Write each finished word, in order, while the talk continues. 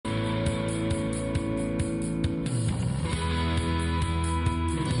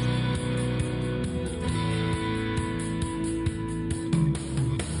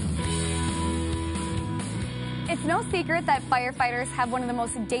it's no secret that firefighters have one of the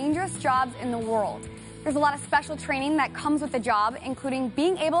most dangerous jobs in the world. There's a lot of special training that comes with the job, including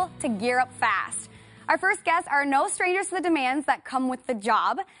being able to gear up fast. Our first guests are no strangers to the demands that come with the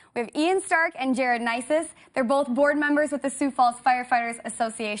job. We have Ian Stark and Jared Nices. They're both board members with the Sioux Falls Firefighters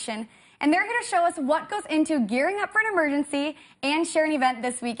Association. And they're here to show us what goes into gearing up for an emergency and share an event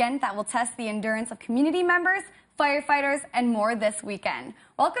this weekend that will test the endurance of community members, firefighters, and more this weekend.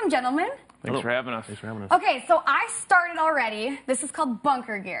 Welcome, gentlemen. Thanks for having us. Okay, so I started already. This is called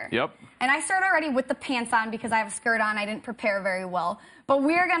bunker gear. Yep. And I started already with the pants on because I have a skirt on. I didn't prepare very well. But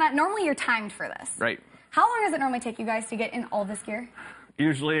we're gonna, normally you're timed for this. Right. How long does it normally take you guys to get in all this gear?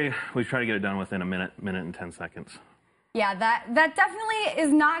 Usually we try to get it done within a minute and 10 seconds. Yeah, that definitely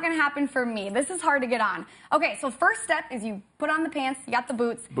is not going to happen for me. This is hard to get on. Okay, so first step is you put on the pants, you got the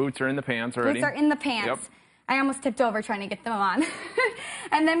boots. Boots are in the pants already. Boots are in the pants. Yep. I almost tipped over trying to get them on.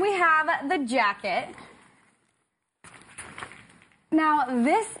 And then we have the jacket. Now,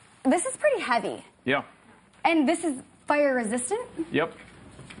 this is pretty heavy. Yeah. And this is fire resistant? Yep.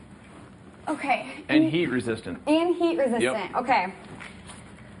 Okay. And heat resistant. And heat resistant. Yep. Okay.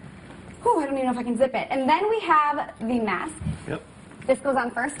 Whew, I don't even know if I can zip it. And then we have the mask. Yep. This goes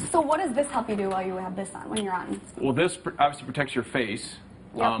on first. So what does this help you do while you have this on, when you're on? Well, this obviously protects your face,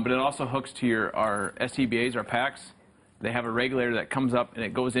 Yep. but it also hooks to our SCBAs, our packs. They have a regulator that comes up and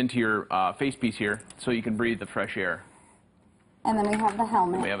it goes into your face piece here so you can breathe the fresh air. And then we have the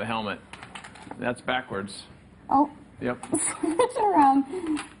helmet. We have a helmet. That's backwards. Oh. Yep. Switch it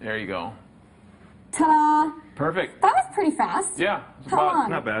around. There you go. Ta-da. Perfect. That was pretty fast. Yeah. It's How long?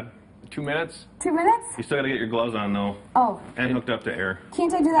 Not bad. 2 minutes. 2 minutes? You still got to get your gloves on though. Oh. And hooked up to air.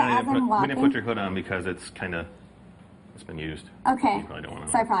 Can't I do that as And I'm we walking? didn't put your hood on because it's been used. Okay. You probably don't want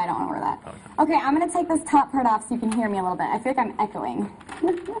to. So I probably don't want to wear that. Okay, I'm going to take this top part off so you can hear me a little bit. I feel like I'm echoing.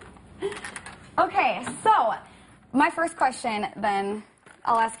 Okay, so my first question then,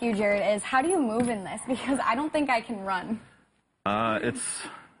 I'll ask you, Jared, is how do you move in this? Because I don't think I can run.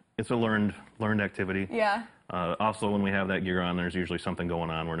 It's a learned activity. Yeah. Also, when we have that gear on, there's usually something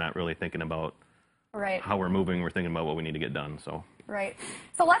going on. We're not really thinking about how we're moving. We're thinking about what we need to get done. So. Right.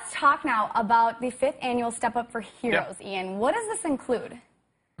 So let's talk now about the 5th annual Step Up for Heroes, Ian. What does this include?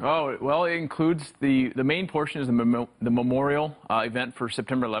 Oh, well, it includes the main portion is the memorial event for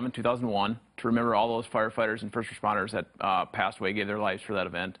September 11, 2001, to remember all those firefighters and first responders that passed away, gave their lives for that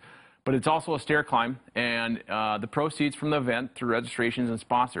event. But it's also a stair climb, and the proceeds from the event through registrations and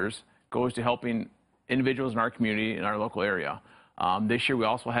sponsors goes to helping individuals in our community, in our local area. This year we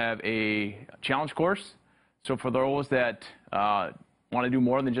also have a challenge course. So for those that want to do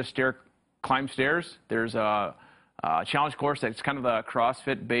more than just climb stairs, there's a challenge course that's kind of a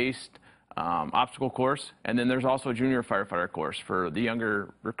CrossFit-based obstacle course. And then there's also a junior firefighter course for the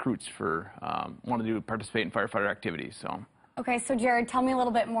younger recruits for want to participate in firefighter activities. So. Okay, so Jared, tell me a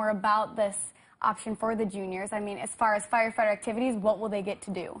little bit more about this option for the juniors. I mean, as far as firefighter activities, what will they get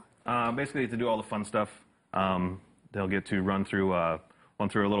to do? Basically, to do all the fun stuff, they'll get to run through a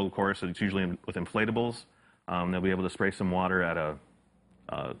little course. It's usually with inflatables. They'll be able to spray some water at a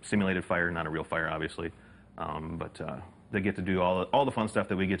simulated fire, not a real fire, obviously. But they get to do all the fun stuff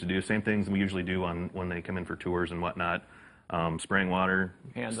that we get to do. Same things we usually do when they come in for tours and whatnot. Spraying water,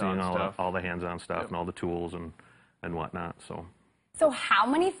 hands-on stuff. All the hands-on stuff, and all the tools and whatnot. So how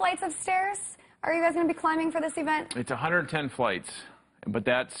many flights of stairs are you guys going to be climbing for this event? It's 110 flights, but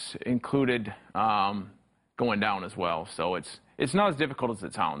that's included going down as well. So it's not as difficult as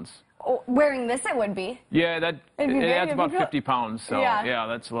it sounds. Oh, wearing this, it would be. Yeah, it adds about 50 pounds. So yeah,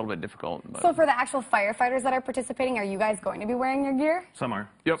 that's a little bit difficult. But. So for the actual firefighters that are participating, are you guys going to be wearing your gear? Some are.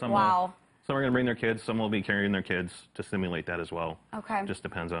 Yep. Some wow. Some are going to bring their kids. Some will be carrying their kids to simulate that as well. Okay. Just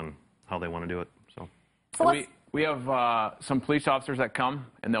depends on how they want to do it. So we have some police officers that come,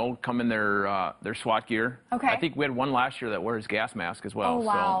 and they'll come in their SWAT gear. Okay. I think we had one last year that wears gas mask as well. Oh,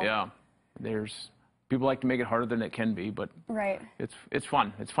 wow. So yeah, people like to make it harder than it can be, but right. It's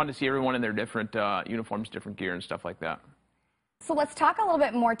fun. It's fun to see everyone in their different uniforms, different gear, and stuff like that. So let's talk a little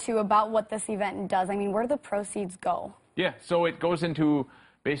bit more too about what this event does. I mean, where do the proceeds go? Yeah, so it goes into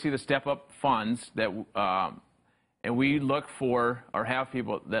basically the Step Up funds that. And we look for, or have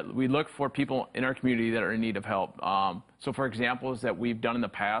people, that we look for people in our community that are in need of help. So for examples that we've done in the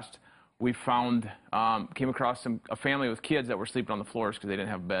past, we found, came across a family with kids that were sleeping on the floors because they didn't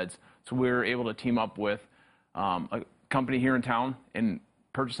have beds. So we were able to team up with a company here in town and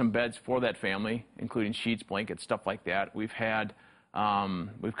purchase some beds for that family, including sheets, blankets, stuff like that. We've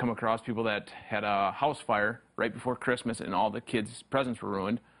come across people that had a house fire right before Christmas and all the kids' presents were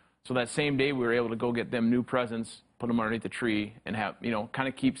ruined. So that same day we were able to go get them new presents, put them underneath the tree, and have, kind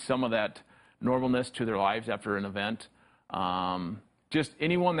of keep some of that normalness to their lives after an event. Just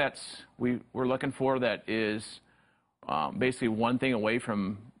anyone we're looking for that is basically one thing away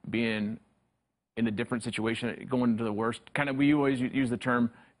from being in a different situation, going to the worst. We always use the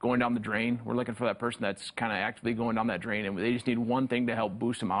term going down the drain. We're looking for that person that's kind of actively going down that drain, and they just need one thing to help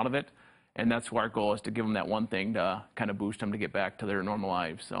boost them out of it. And that's our goal, is to give them that one thing to kind of boost them to get back to their normal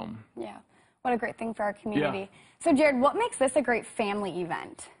lives. So yeah, what a great thing for our community. Yeah. So Jared, what makes this a great family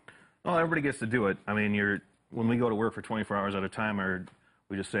event? Well, everybody gets to do it. I mean, when we go to work for 24 hours at a time, or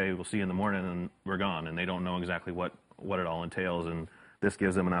we just say we'll see you in the morning and we're gone, and they don't know exactly what it all entails. And this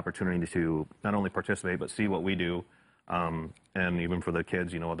gives them an opportunity to not only participate but see what we do, and even for the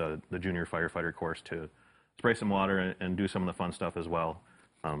kids, the junior firefighter course, to spray some water and do some of the fun stuff as well.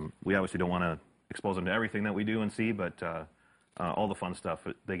 We obviously don't want to expose them to everything that we do and see, but all the fun stuff,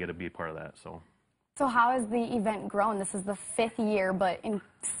 they get to be a part of that. So how has the event grown? This is the 5th year, but in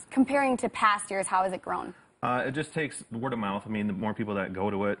comparing to past years, how has it grown? It just takes word of mouth. I mean, the more people that go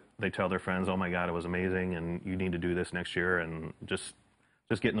to it, they tell their friends, "Oh my God, it was amazing, and you need to do this next year." And just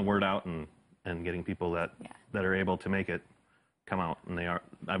getting the word out and getting people that are able to make it come out. And they are.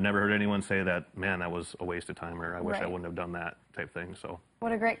 I've never heard anyone say that, "Man, that was a waste of time," or "I wish I wouldn't have done that," type thing. So.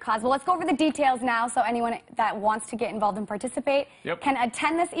 What a great cause. Well, let's go over the details now, so anyone that wants to get involved and participate can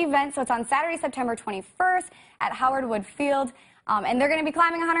attend this event. So it's on Saturday, September 21st at Howard Wood Field, and they're going to be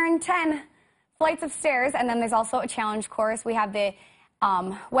climbing 110 flights of stairs, and then there's also a challenge course. We have the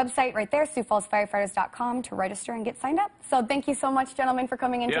website right there, SiouxFallsFirefighters.com, to register and get signed up. So thank you so much, gentlemen, for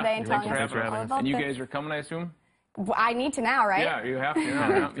coming in today and telling us all about this. And you guys are coming, I assume? I need to now, right? Yeah, you have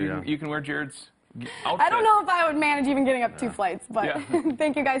to now. You can wear Jared's outfit. I don't know if I would manage even getting up 2 flights, but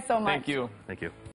thank you guys so much. Thank you. Thank you.